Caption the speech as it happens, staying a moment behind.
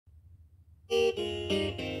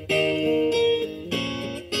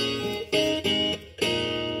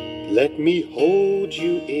Let me hold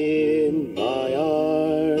you in my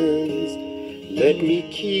arms. Let me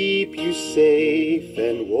keep you safe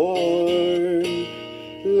and warm.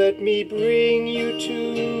 Let me bring you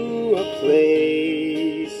to a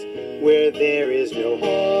place where there is no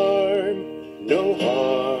harm, no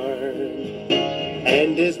harm.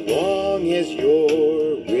 And as long as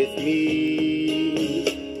you're with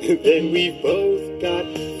me, then we've both got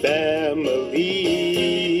family,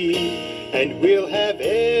 and we'll have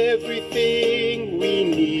everything we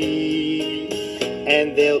need,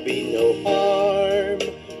 and there'll be no harm,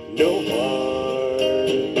 no harm.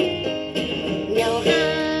 No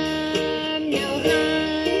harm, no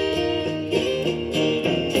harm.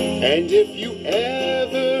 And if you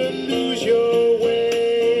ever lose your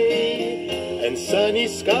way, and sunny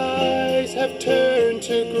skies have turned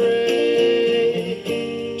to gray,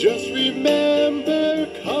 just remember,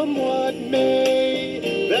 come what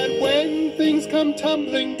may, that when things come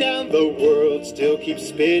tumbling down, the world still keeps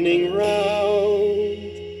spinning round.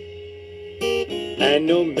 And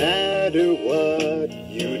no matter what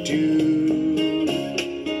you do,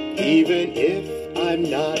 even if I'm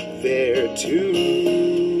not there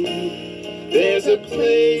too, there's a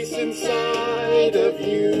place inside of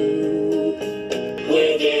you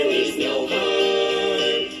where there